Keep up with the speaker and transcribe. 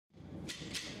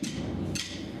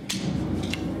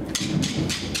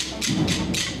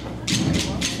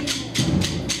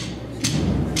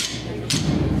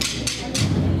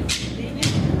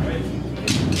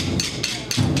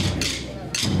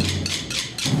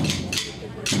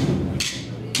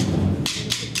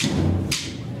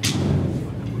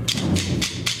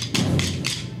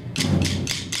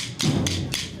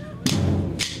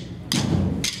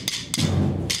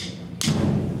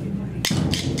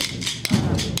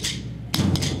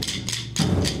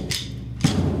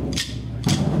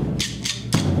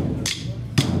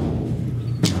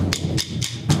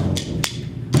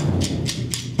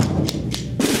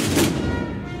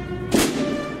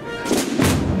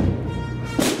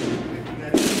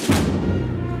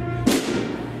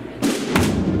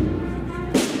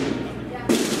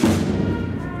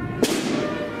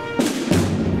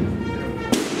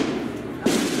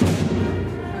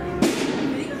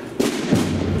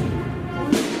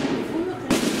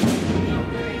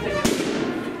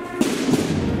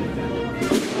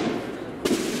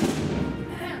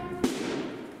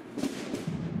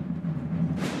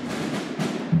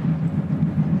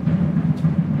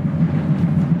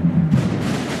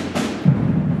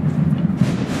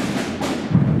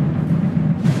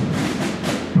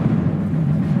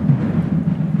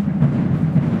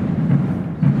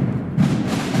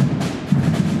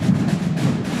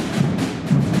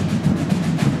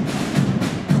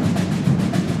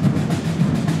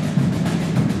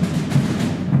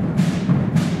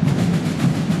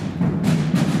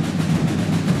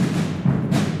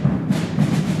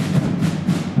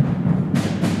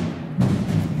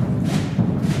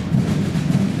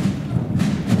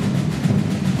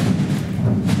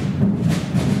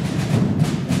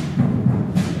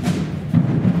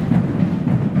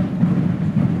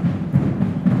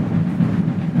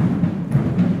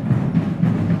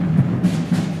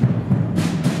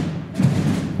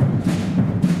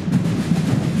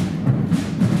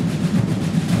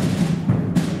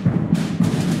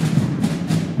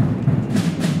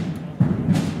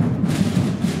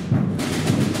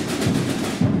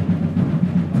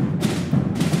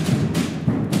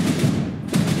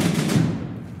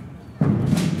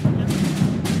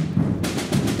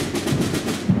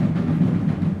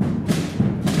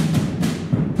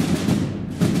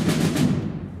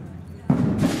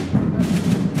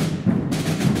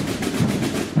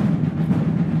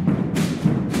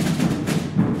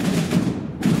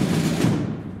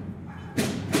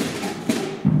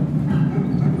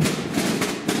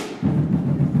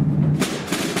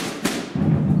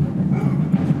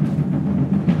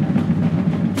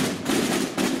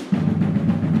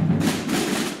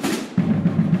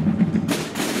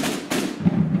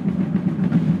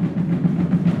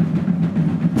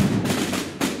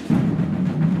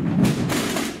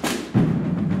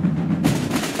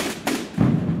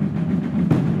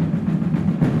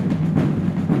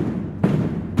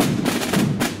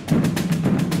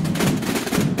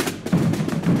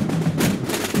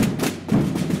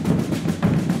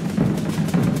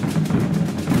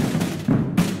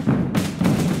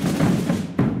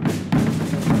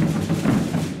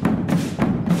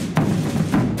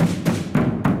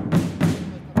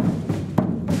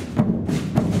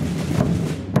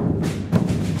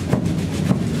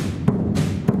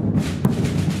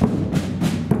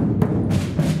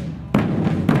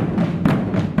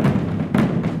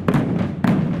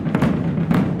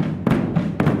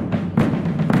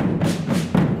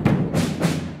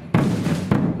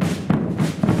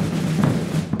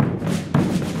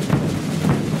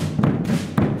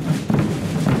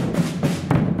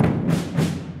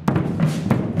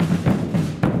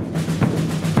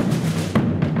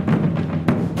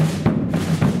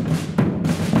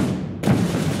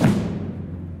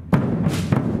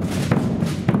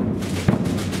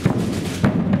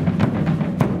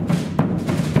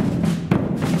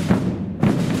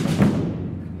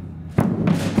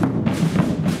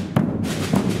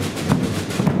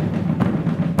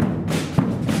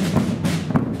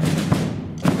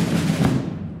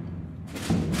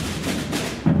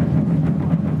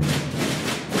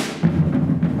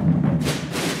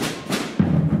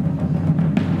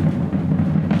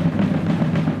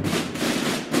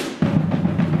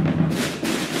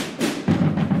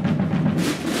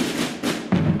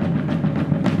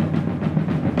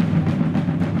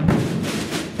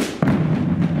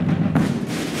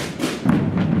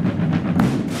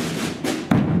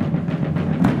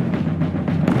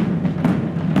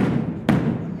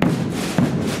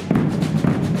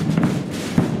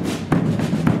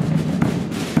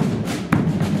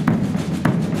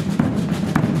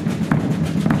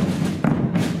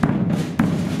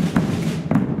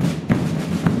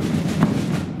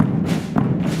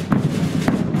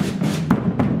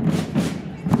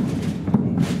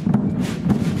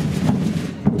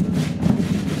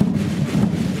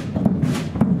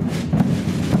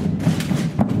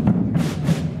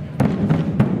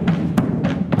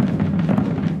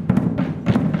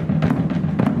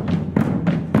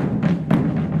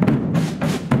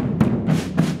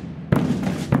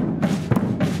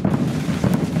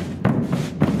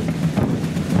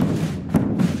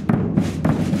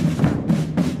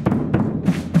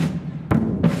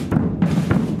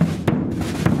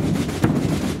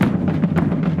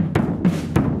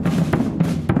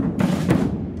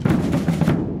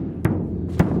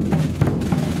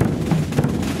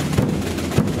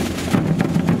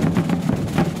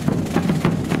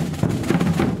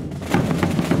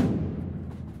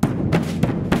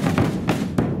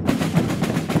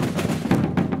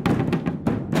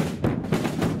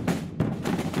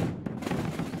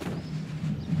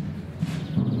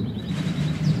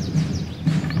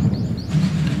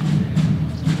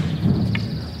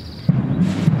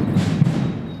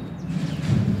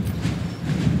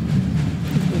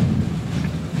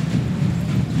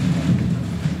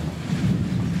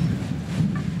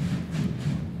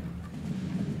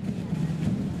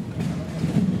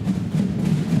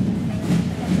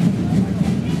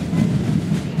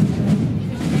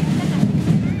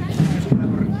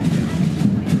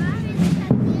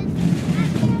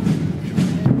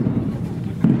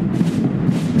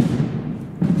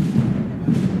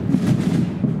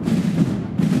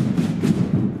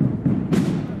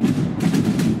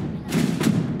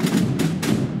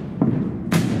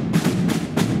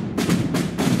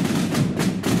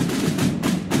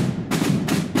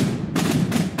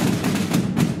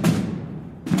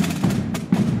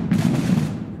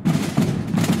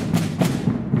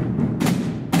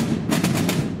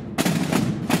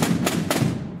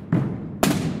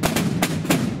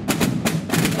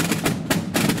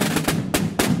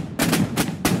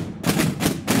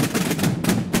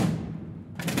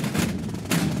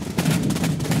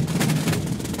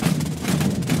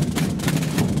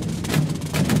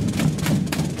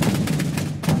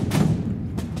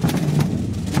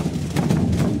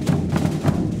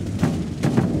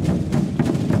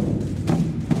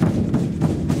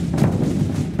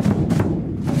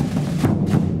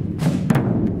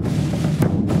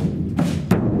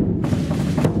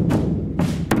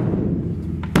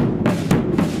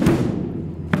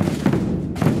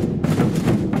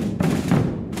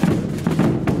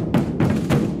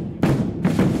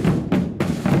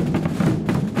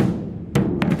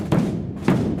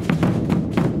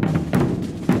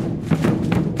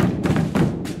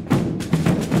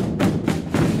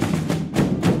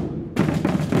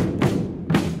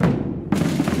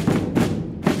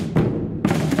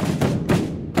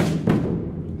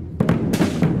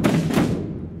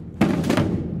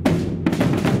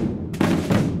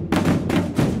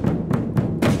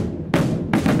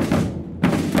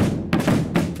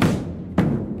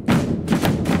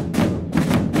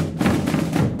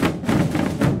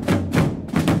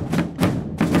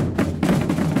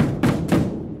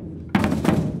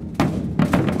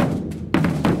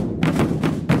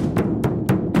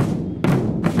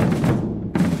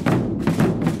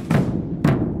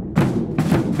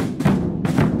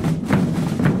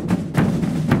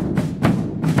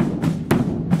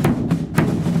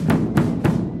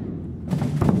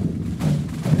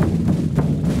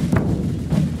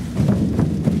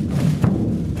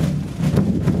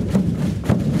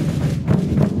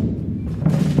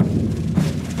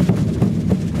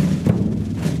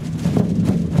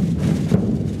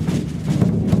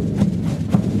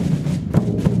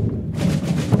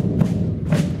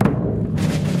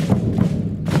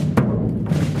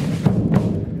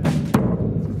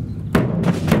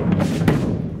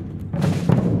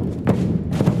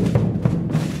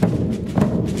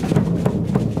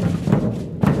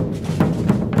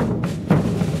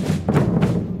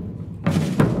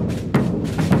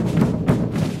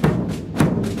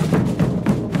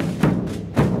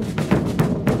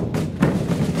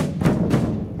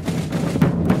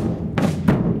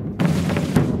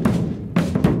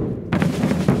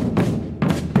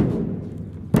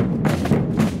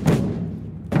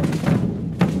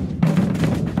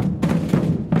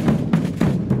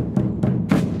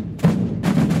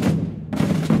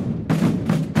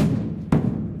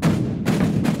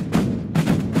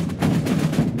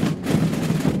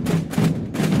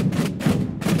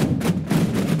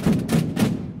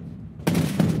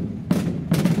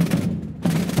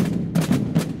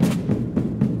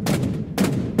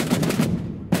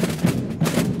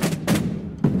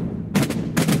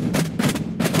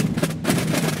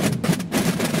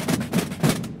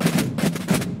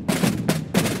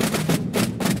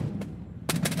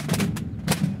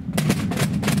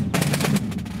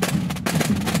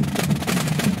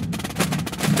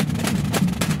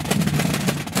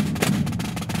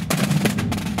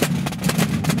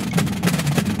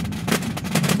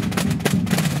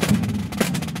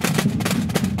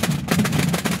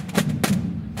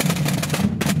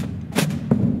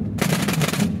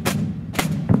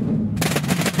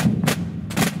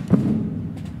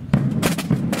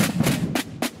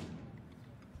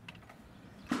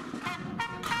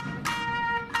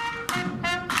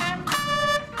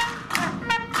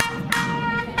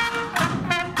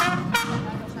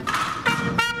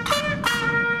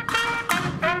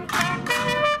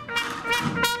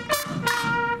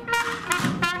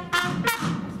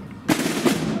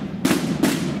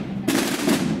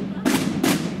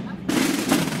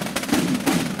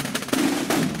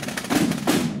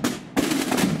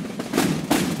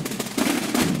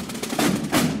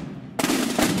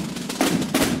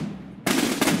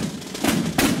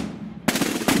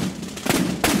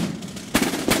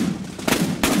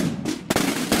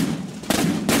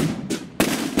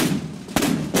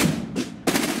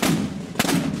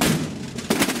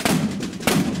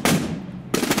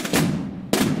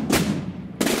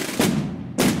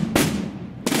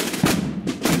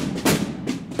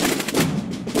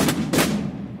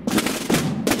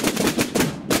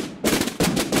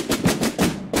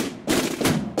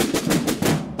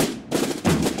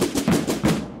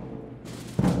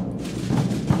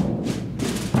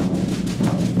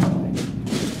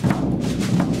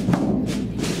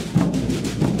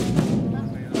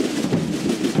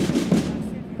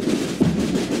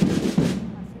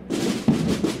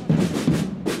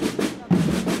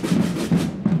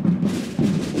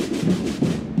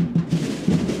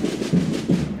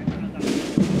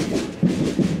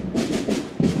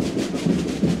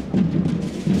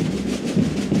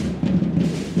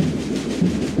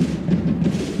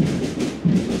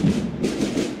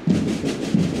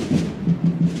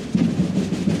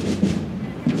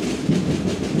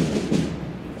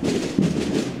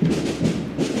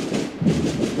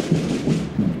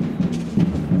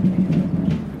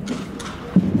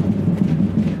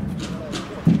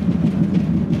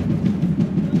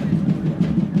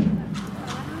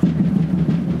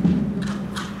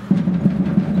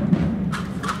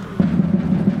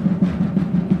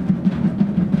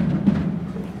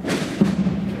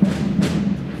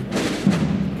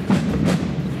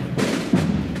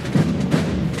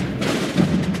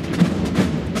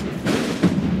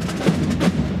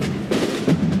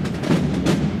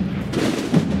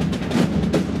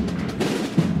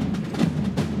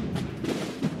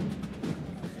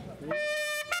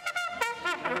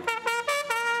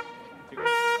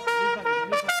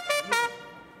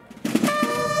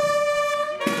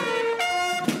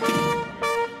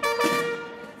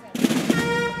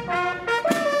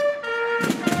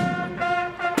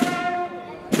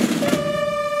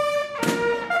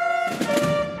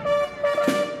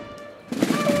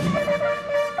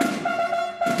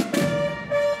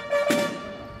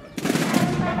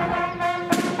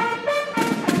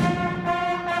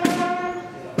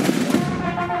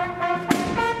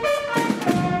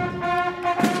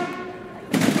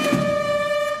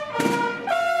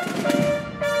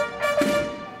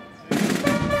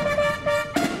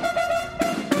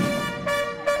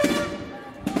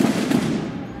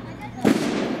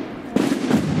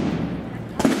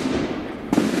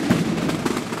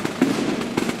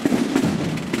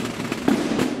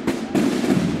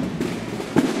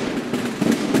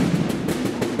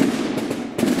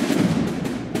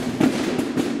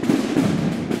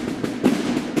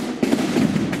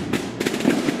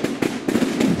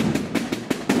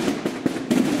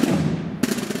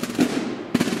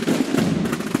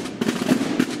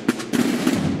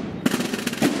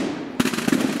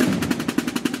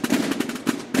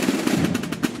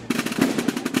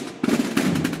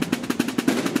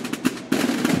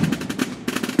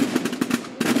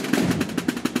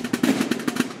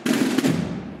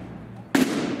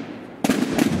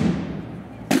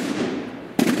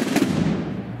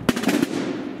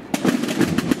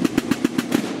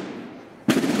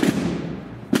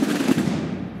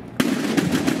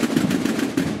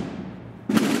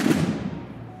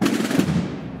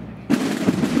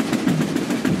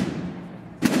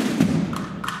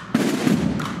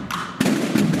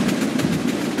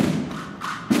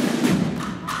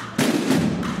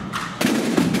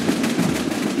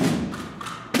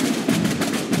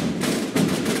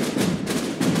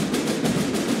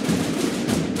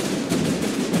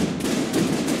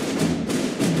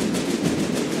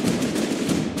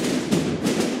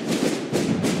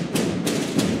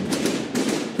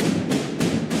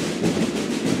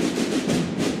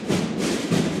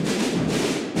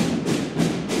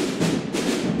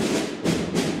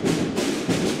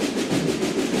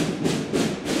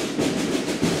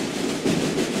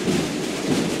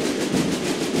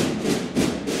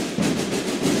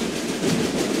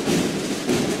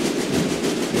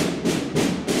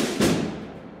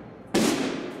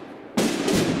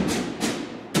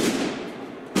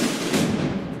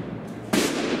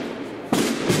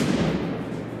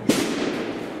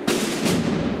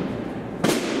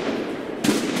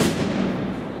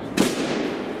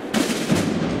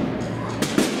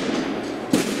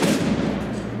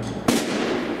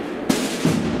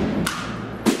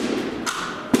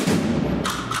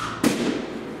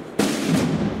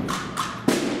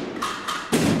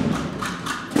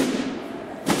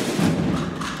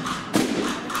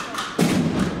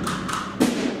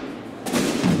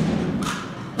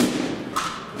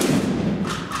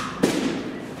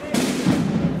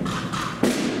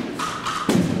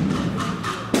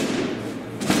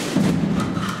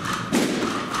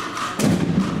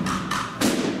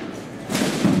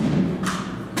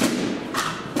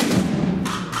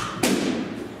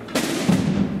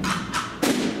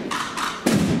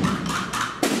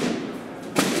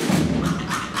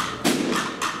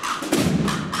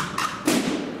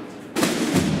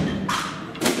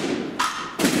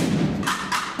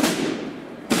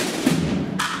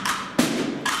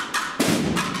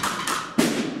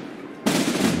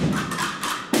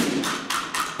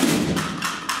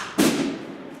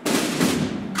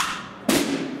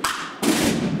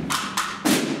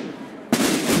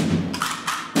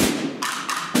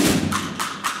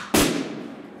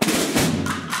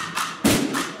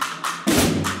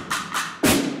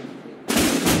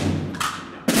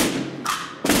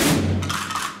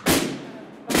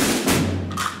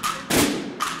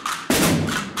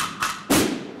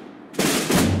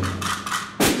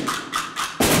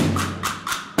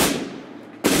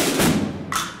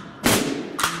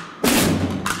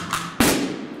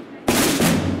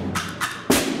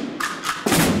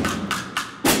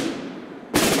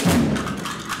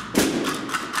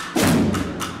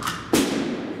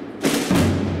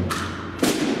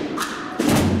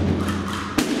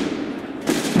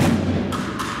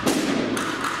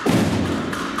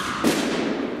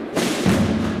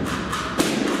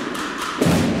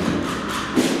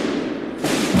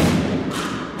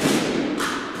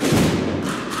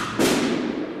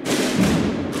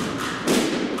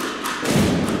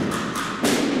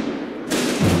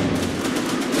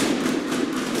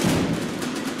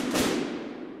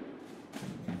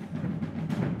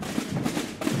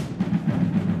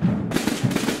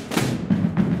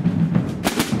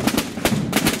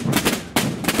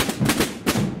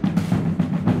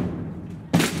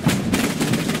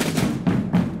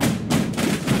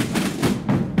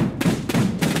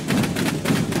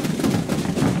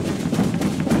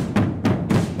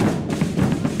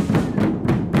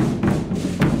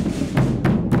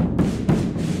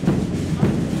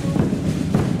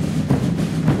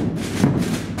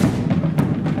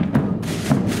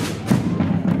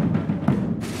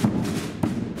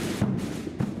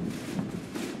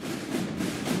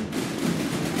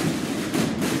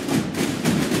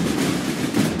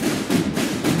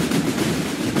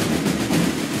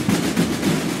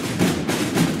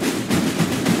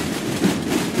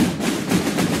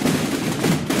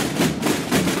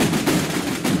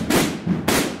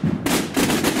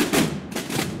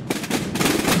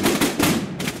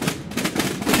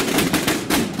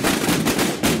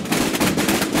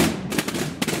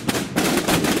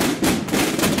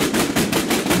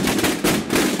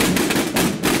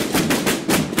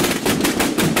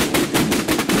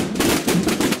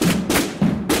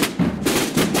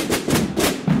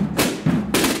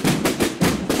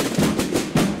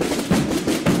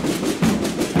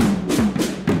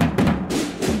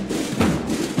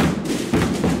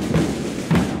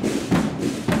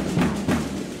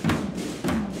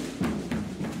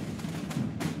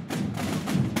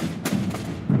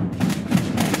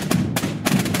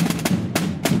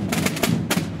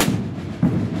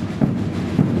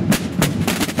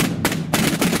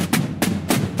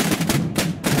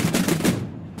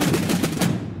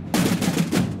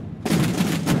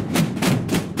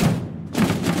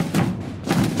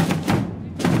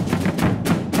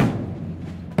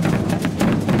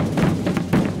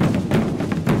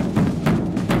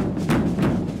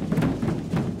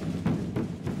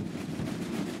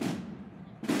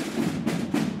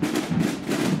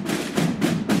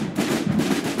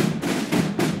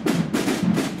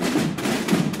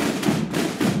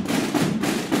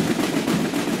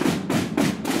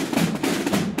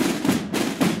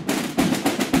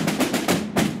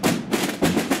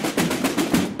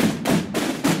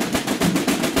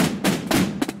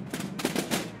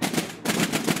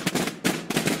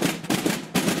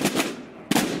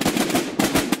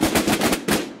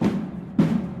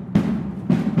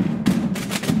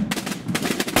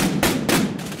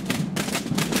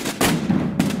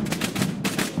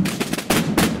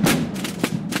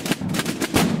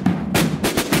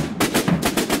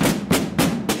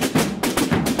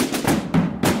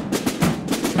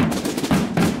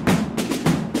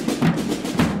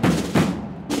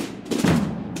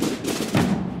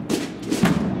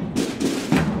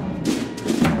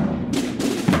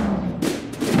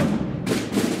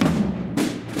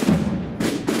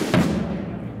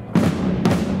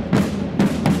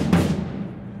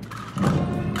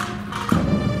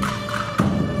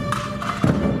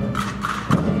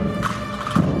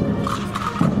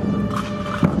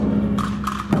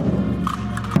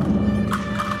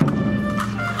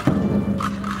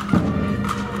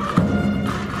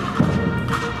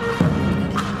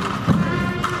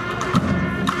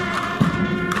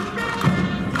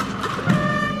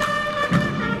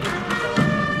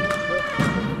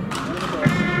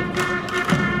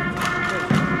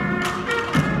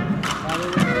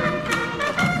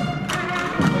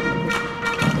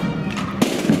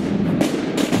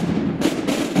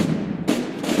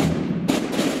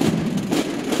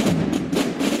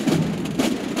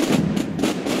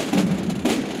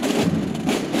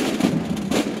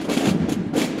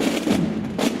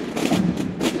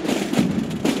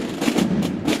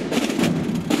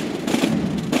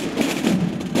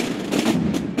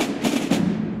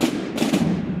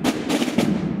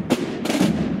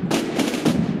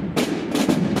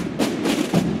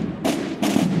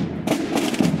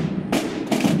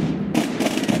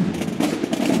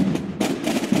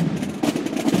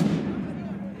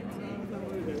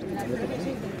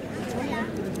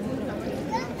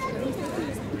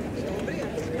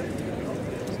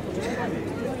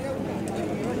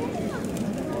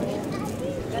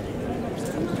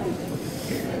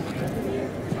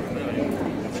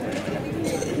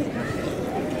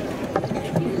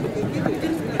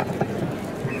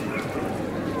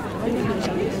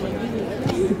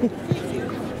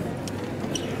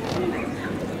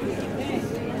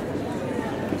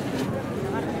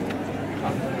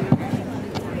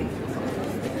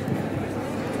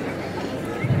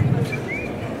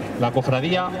La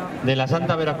cofradía de la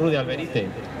Santa Veracruz de Alberite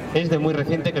es de muy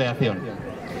reciente creación.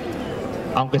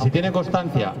 Aunque se tiene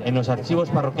constancia en los archivos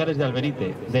parroquiales de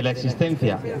Alberite de la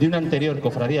existencia de una anterior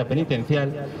cofradía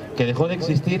penitencial que dejó de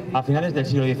existir a finales del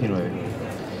siglo XIX.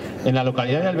 En la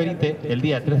localidad de Alberite, el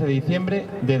día 13 de diciembre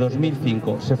de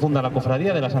 2005, se funda la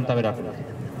cofradía de la Santa Veracruz.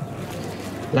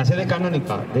 La sede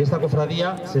canónica de esta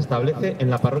cofradía se establece en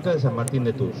la parroquia de San Martín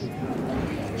de Tours.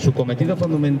 Su cometido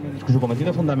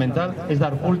fundamental es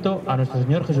dar culto a nuestro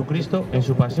Señor Jesucristo en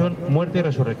su pasión, muerte y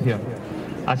resurrección,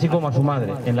 así como a su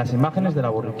madre en las imágenes de la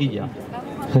borriquilla,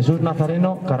 Jesús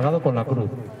Nazareno cargado con la cruz,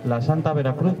 la Santa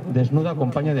Veracruz desnuda con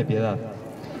paño de piedad,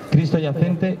 Cristo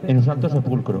yacente en su alto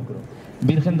sepulcro,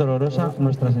 Virgen Dolorosa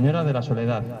Nuestra Señora de la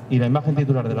Soledad y la imagen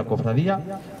titular de la cofradía,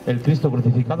 el Cristo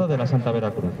crucificado de la Santa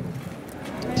Veracruz.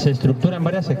 Se estructura en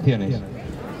varias secciones: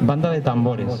 banda de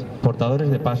tambores,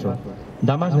 portadores de paso,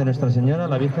 damas de Nuestra Señora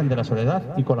la Virgen de la Soledad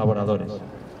y colaboradores.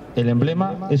 El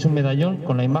emblema es un medallón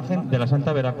con la imagen de la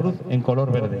Santa Veracruz en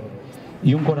color verde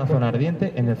y un corazón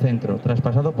ardiente en el centro,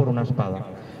 traspasado por una espada.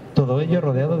 Todo ello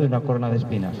rodeado de una corona de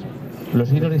espinas. Los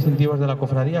signos distintivos de la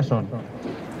cofradía son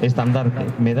estandarte,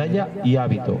 medalla y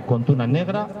hábito, con tuna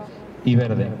negra y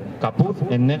verde, capuz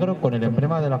en negro con el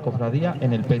emblema de la cofradía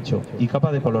en el pecho y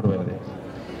capa de color verde.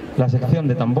 La sección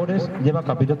de tambores lleva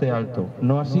capirote alto,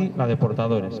 no así la de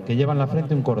portadores, que lleva en la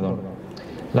frente un cordón.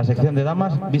 La sección de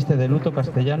damas viste de luto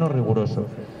castellano riguroso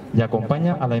y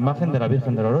acompaña a la imagen de la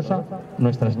Virgen Dolorosa,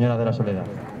 Nuestra Señora de la Soledad.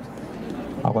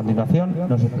 A continuación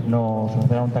nos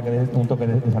ofrecerá un toque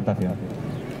de exaltación.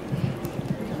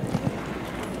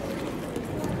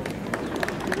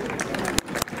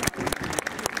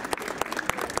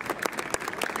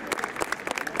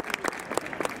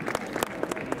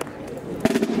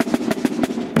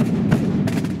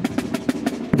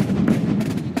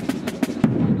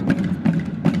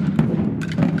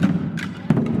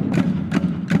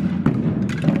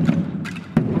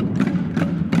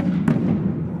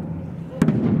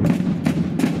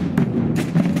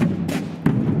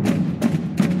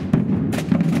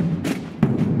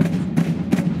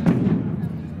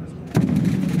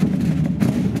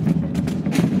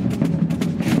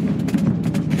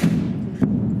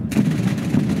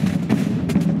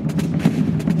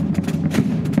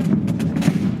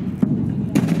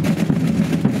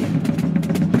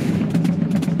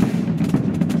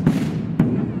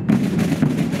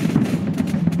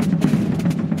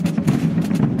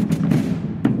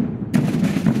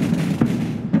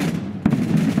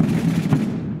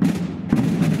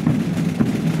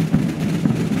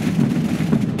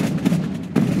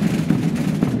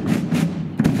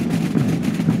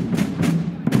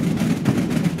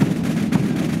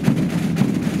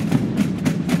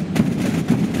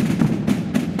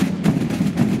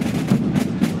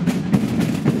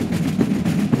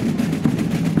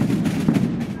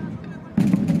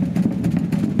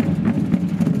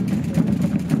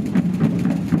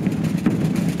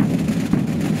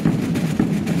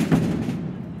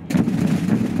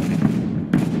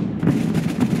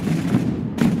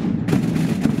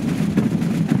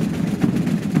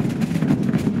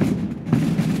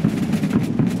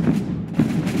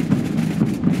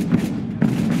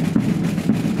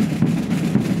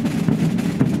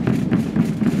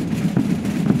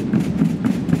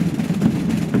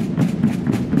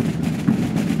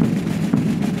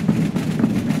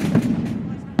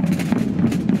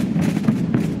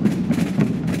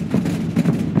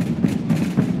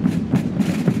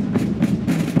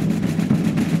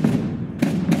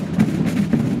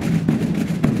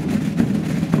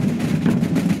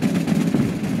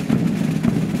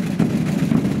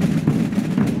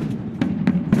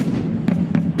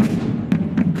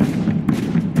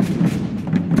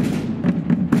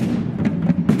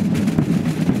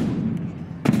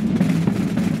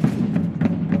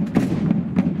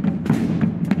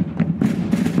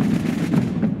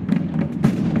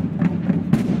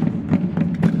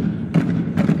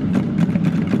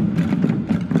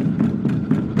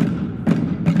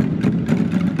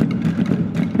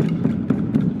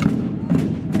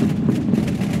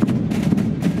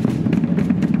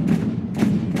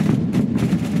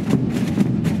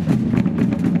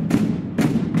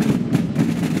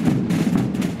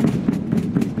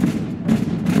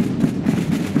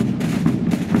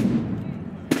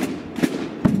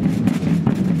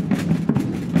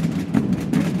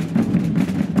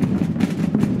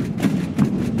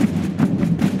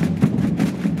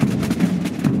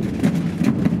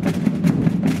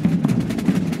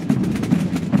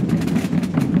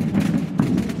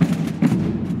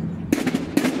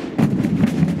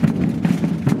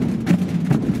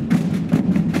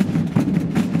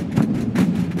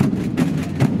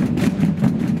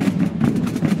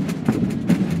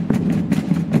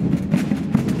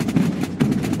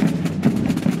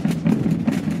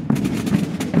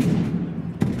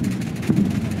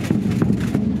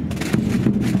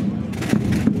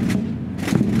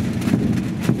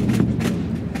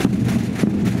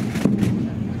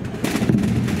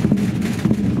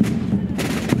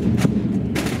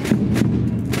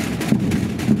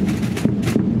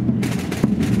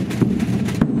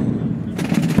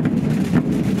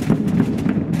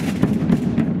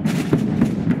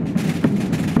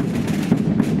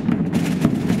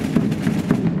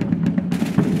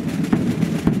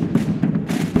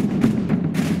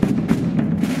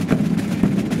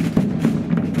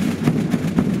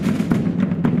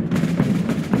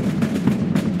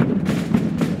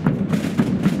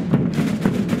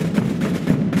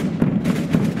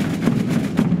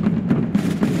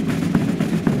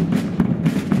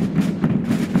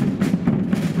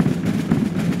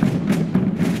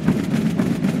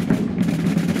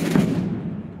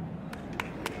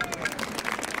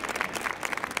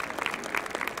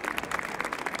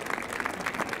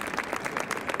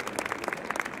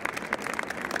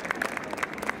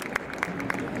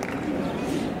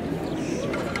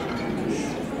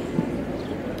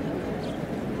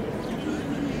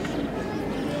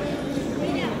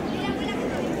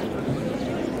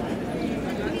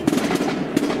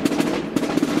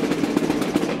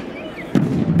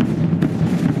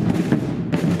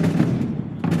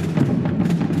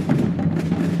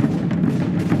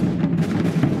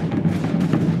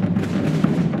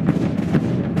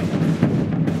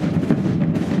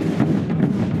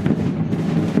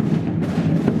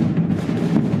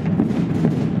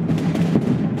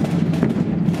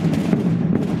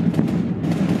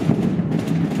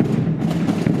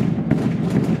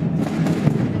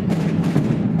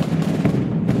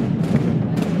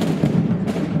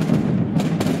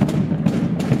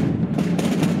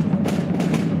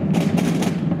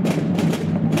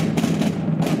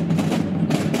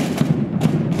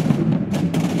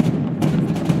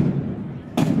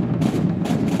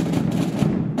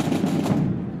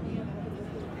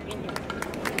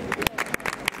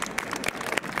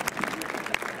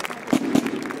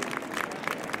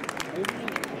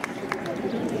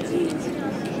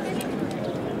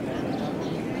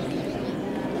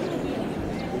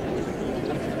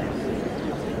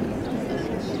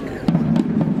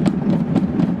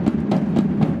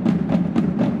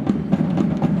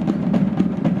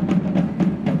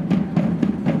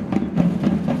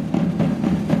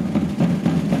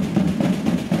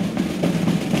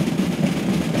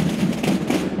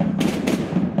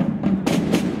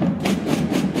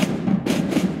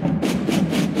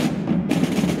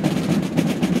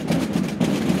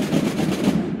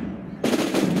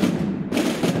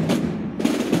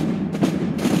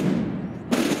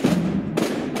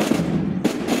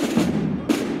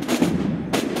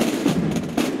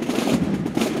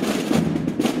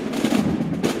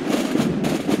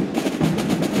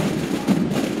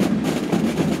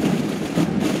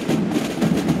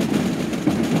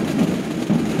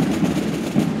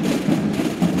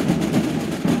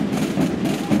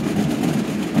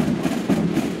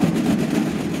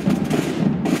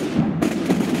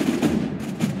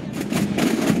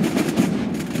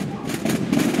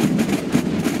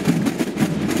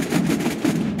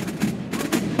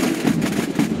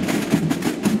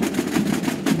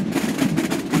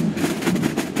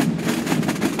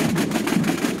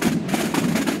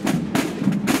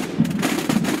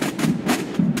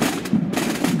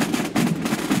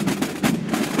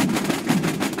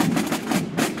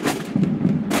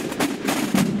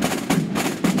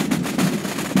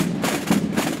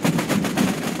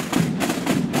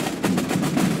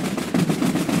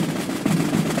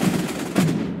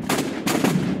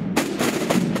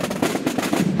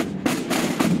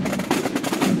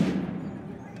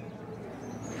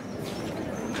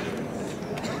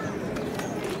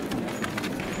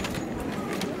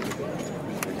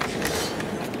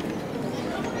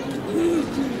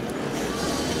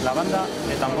 La banda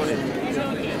de tambores.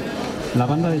 La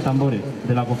banda de tambores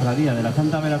de la cofradía de la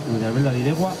Santa Veracruz de Albelda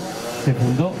se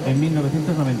fundó en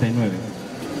 1999,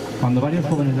 cuando varios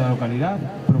jóvenes de la localidad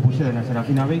propusieron a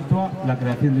Serafina Beitua la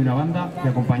creación de una banda que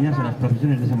acompañase las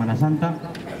procesiones de Semana Santa,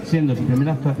 siendo su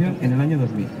primera actuación en el año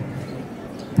 2000.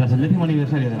 Tras el 10º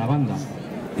aniversario de la banda,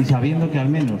 y sabiendo que al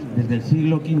menos desde el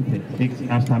siglo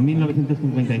XV hasta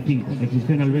 1955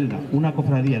 existió en Albelda una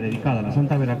cofradía dedicada a la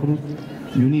Santa Veracruz,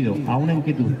 y unido a una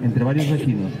inquietud entre varios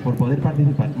vecinos por poder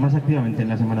participar más activamente en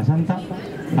la Semana Santa,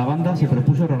 la banda se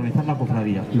propuso reorganizar la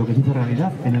cofradía, lo que se hizo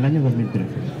realidad en el año 2013.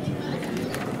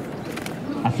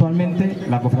 Actualmente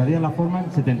la cofradía la forman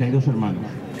 72 hermanos,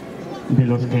 de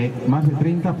los que más de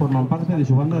 30 forman parte de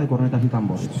su banda de cornetas y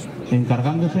tambores,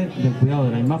 encargándose del cuidado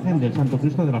de la imagen del Santo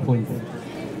Cristo de la Fuente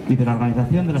y de la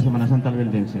organización de la Semana Santa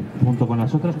albeldense, junto con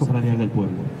las otras cofradías del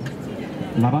pueblo.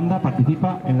 La banda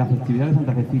participa en la festividad de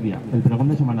Santa Cecilia, el pregón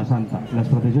de Semana Santa, las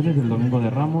procesiones del Domingo de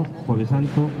Ramos, Jueves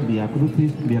Santo, Vía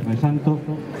Crucis, Viernes Santo,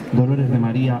 Dolores de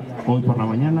María, hoy por la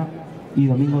mañana, y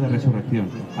Domingo de Resurrección,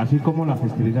 así como la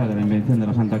festividad de la Invención de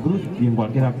la Santa Cruz y en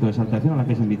cualquier acto de exaltación a la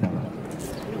que es invitada.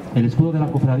 El escudo de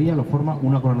la cofradía lo forma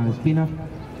una corona de espinas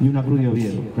y una cruz de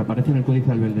Oviedo, que aparece en el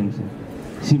Códice albeldense,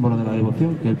 símbolo de la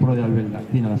devoción que el pueblo de Albelda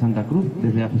tiene a la Santa Cruz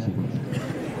desde hace siglos.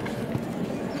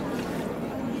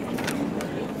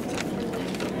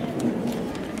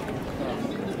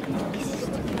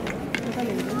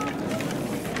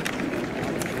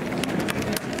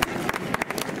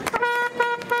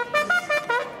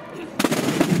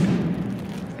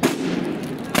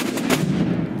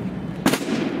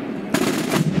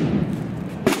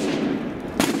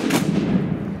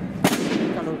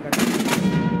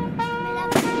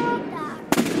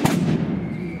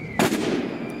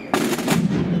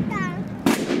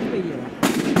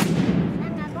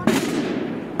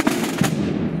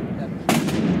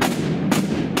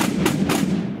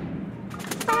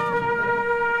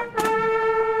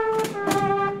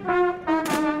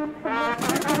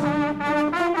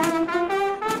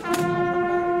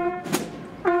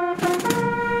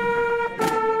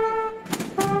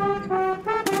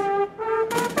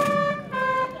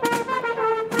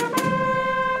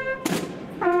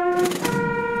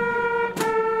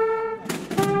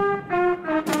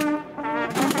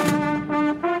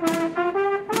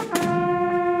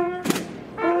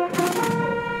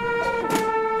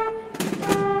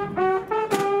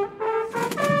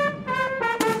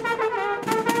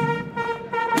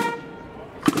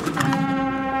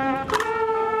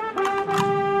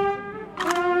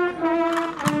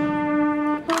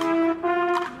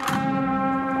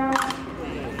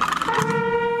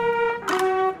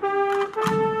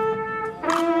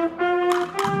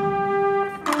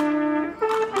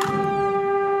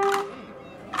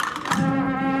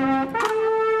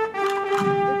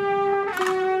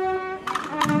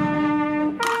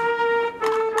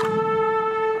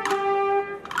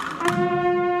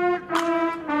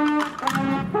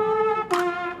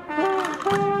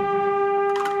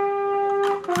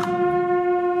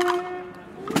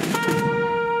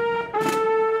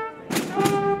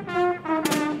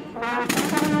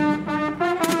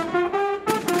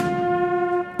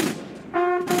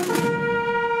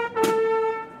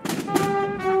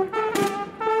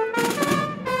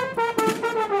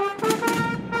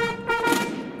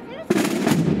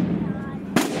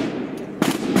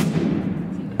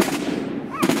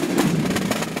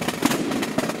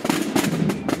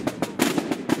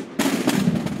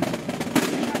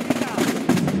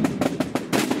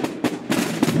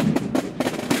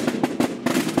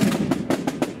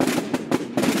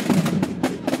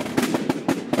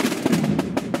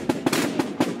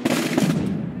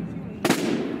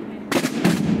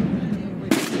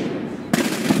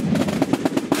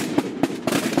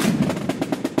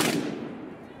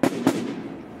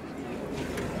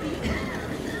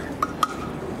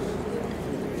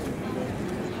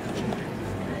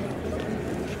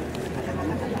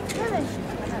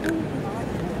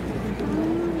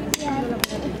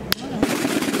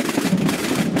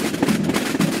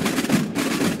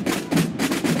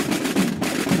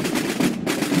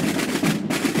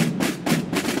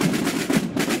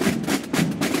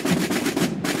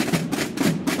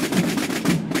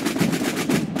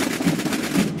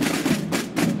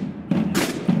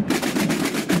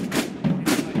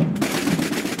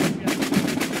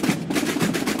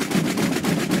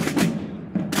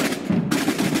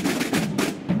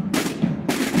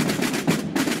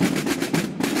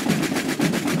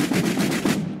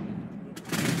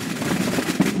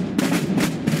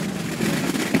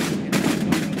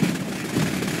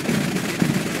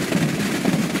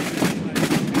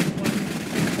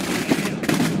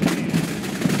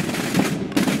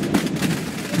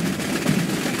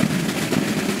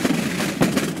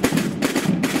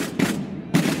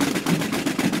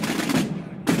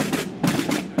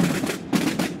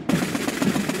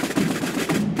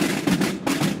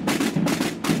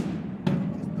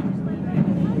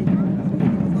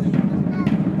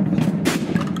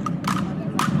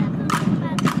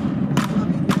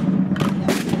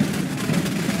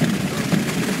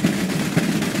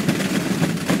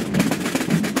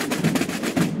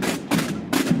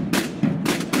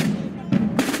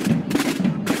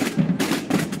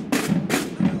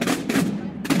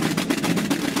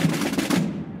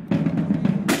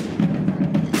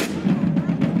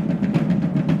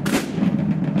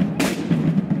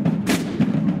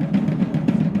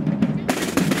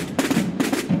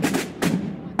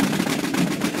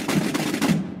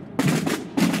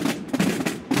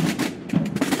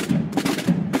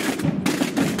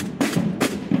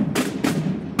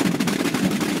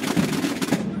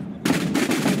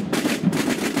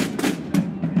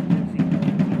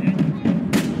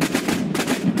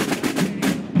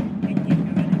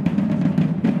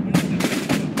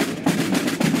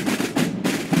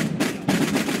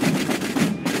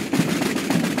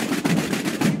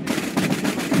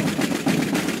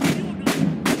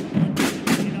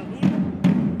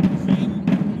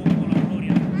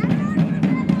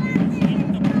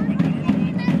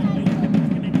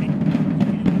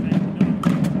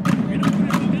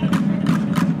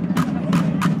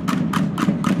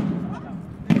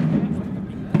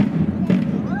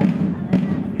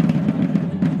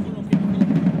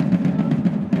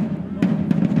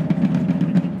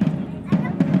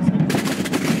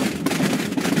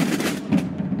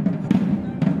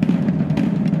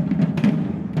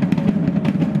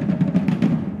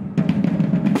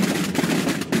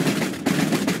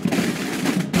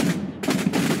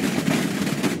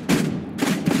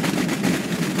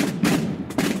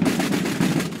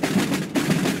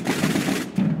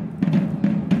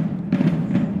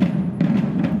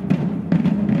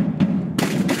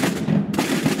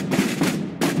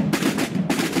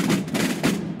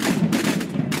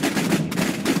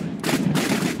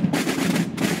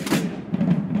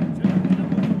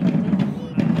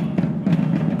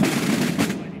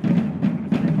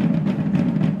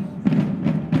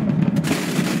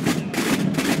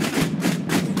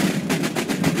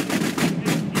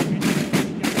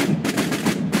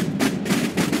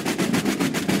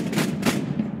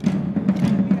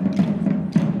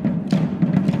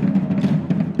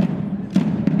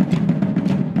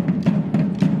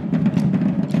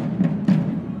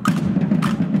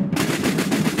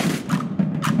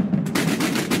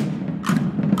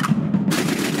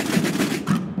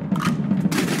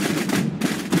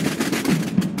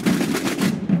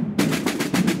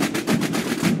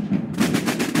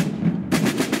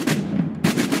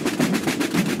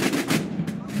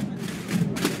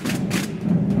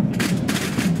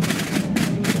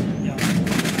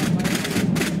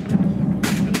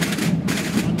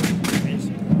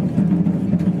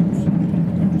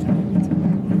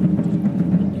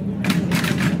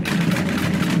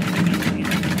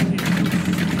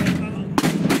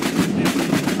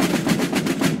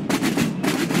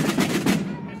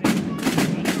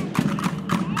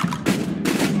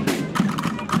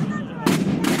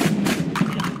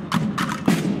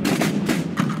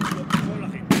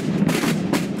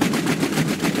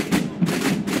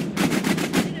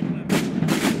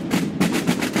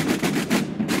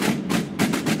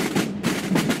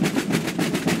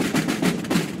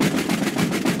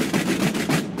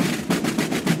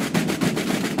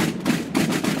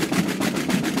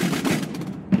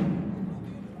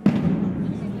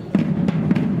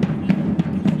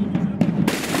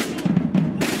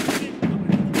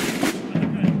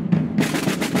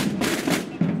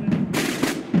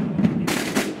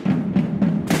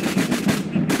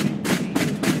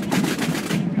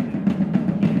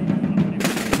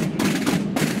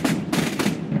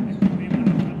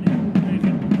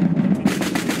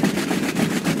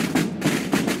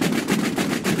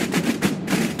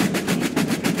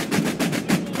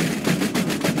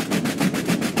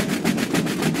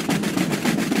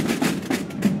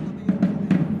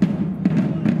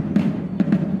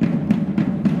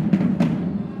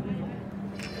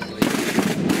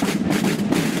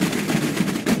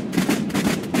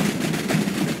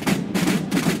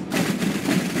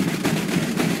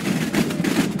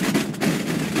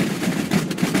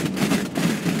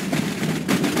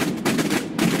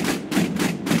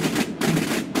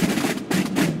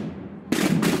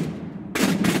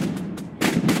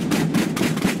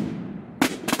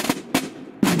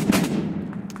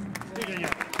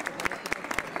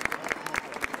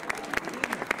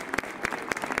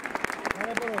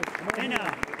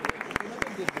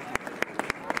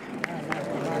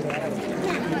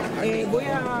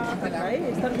 ya,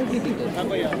 ¿eh? Están justitos.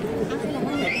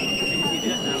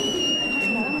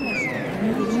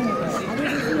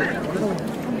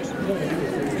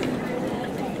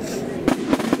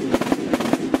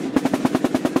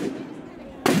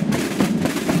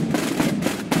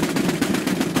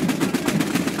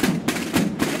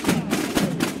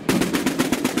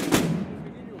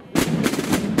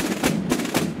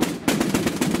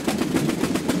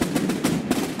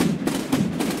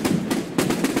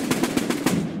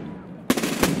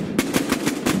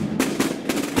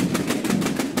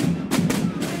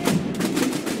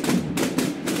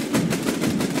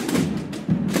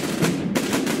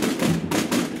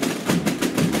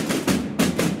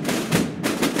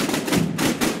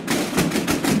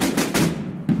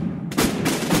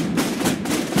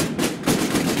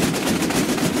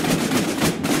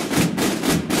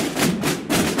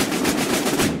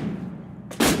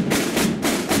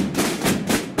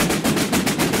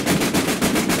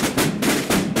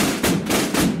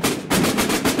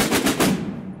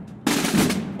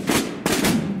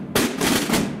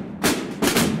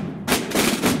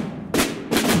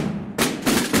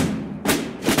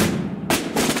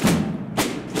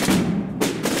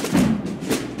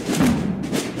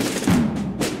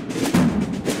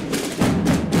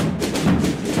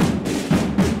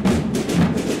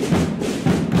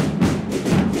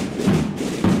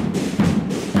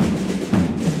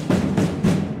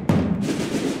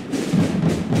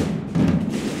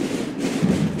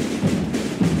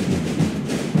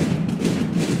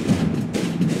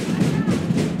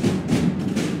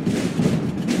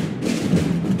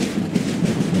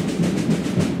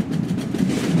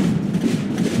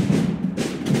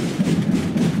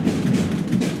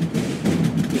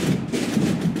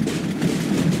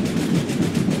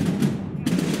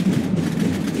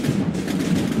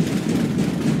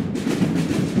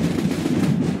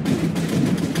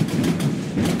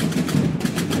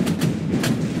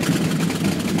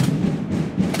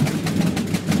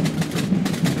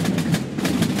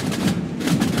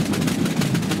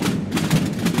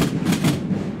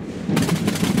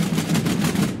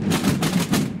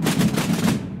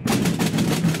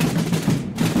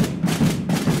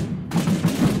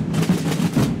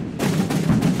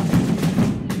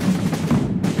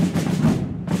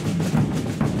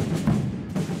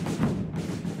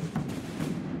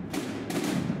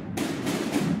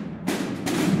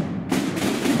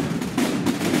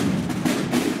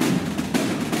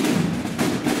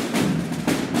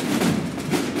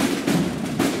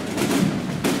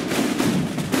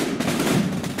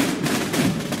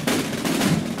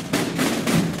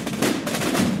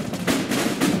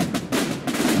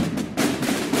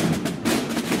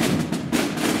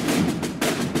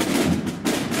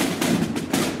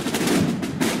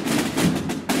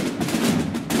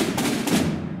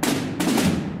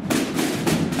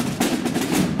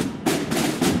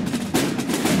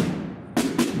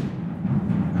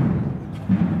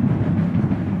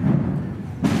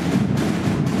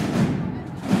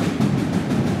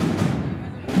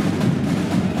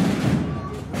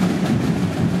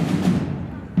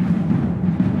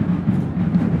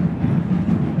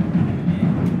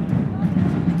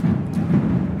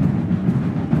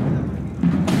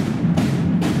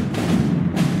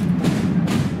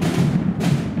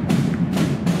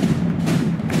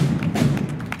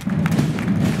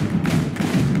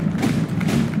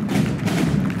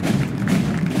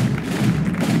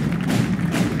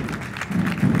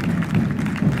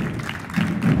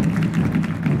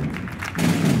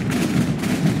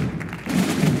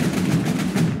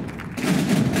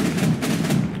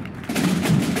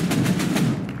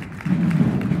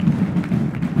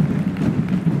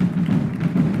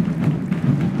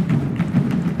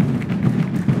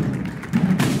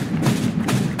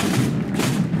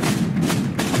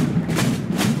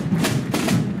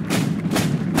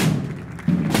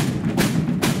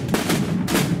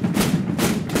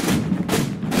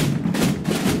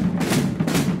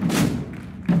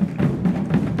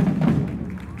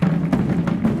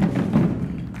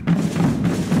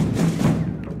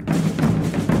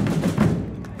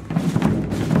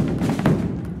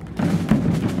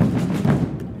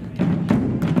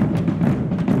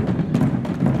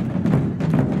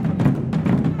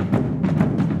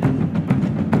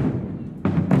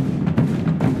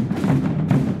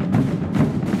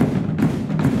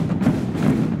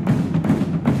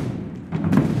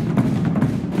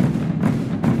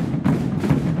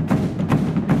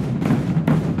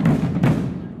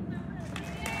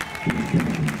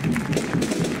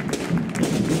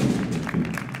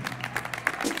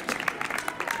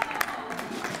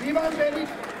 ¡Viva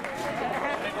Albelite!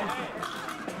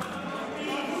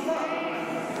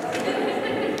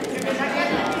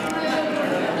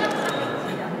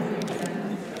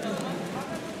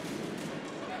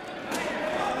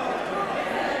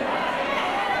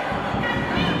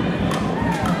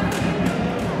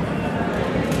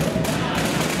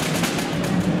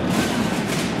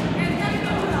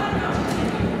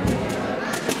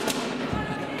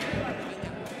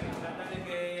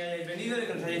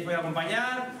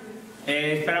 acompañar.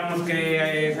 Esperamos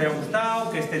que os haya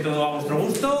gustado, que esté todo a vuestro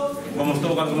gusto, como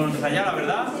estuvo cuando nosotros allá, la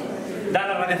verdad. Dar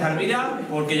las gracias a Elvira,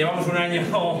 porque llevamos un año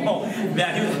de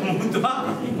ayuda mutua.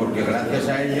 Y porque gracias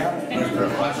a ella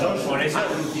nuestros pasos por eso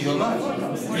han sido más.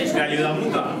 De ayuda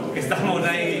mutua, que estamos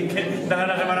ahí, que da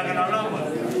una semana que no hablamos.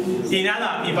 Y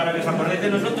nada, y para que os acordéis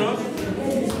de nosotros,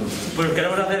 pues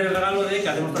queremos hacer el regalo de que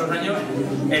hacemos todos los años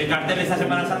el cartel de esta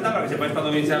Semana Santa, para que sepáis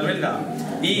cuándo viene Albelda.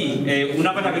 Y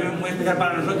una cosa que es muy especial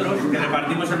para nosotros, que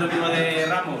repartimos el domingo de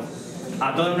Ramos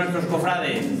a todos nuestros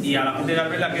cofrades y a la gente de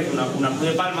Albelda, que es una cruz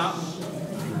de palma,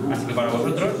 así que para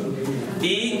vosotros,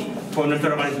 y con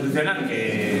nuestro hermano institucional,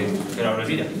 que lo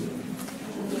Alberite.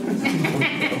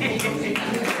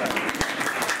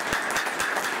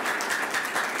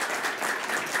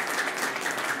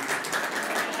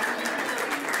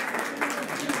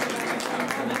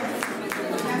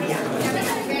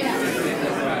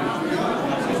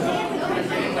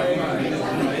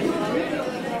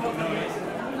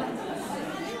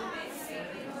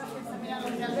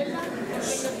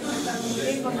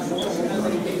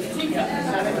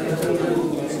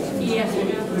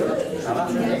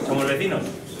 Somos vecinos.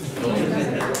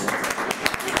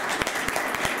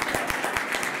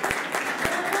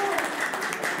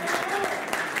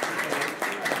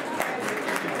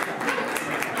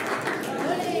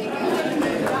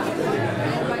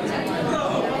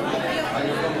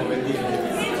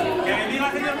 Que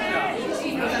bendiga, señor cura.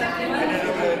 En el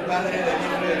nombre del Padre, del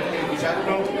Hijo y del Espíritu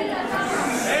Santo.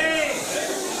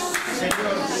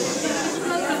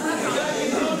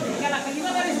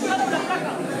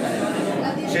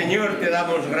 Señor, te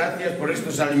damos gracias por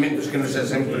estos alimentos que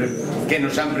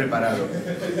nos han preparado.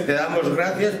 Te damos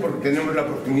gracias porque tenemos la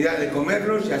oportunidad de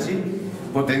comerlos y así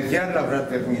potenciar la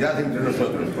fraternidad entre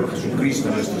nosotros. Por Jesucristo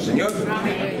nuestro Señor.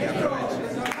 Amén.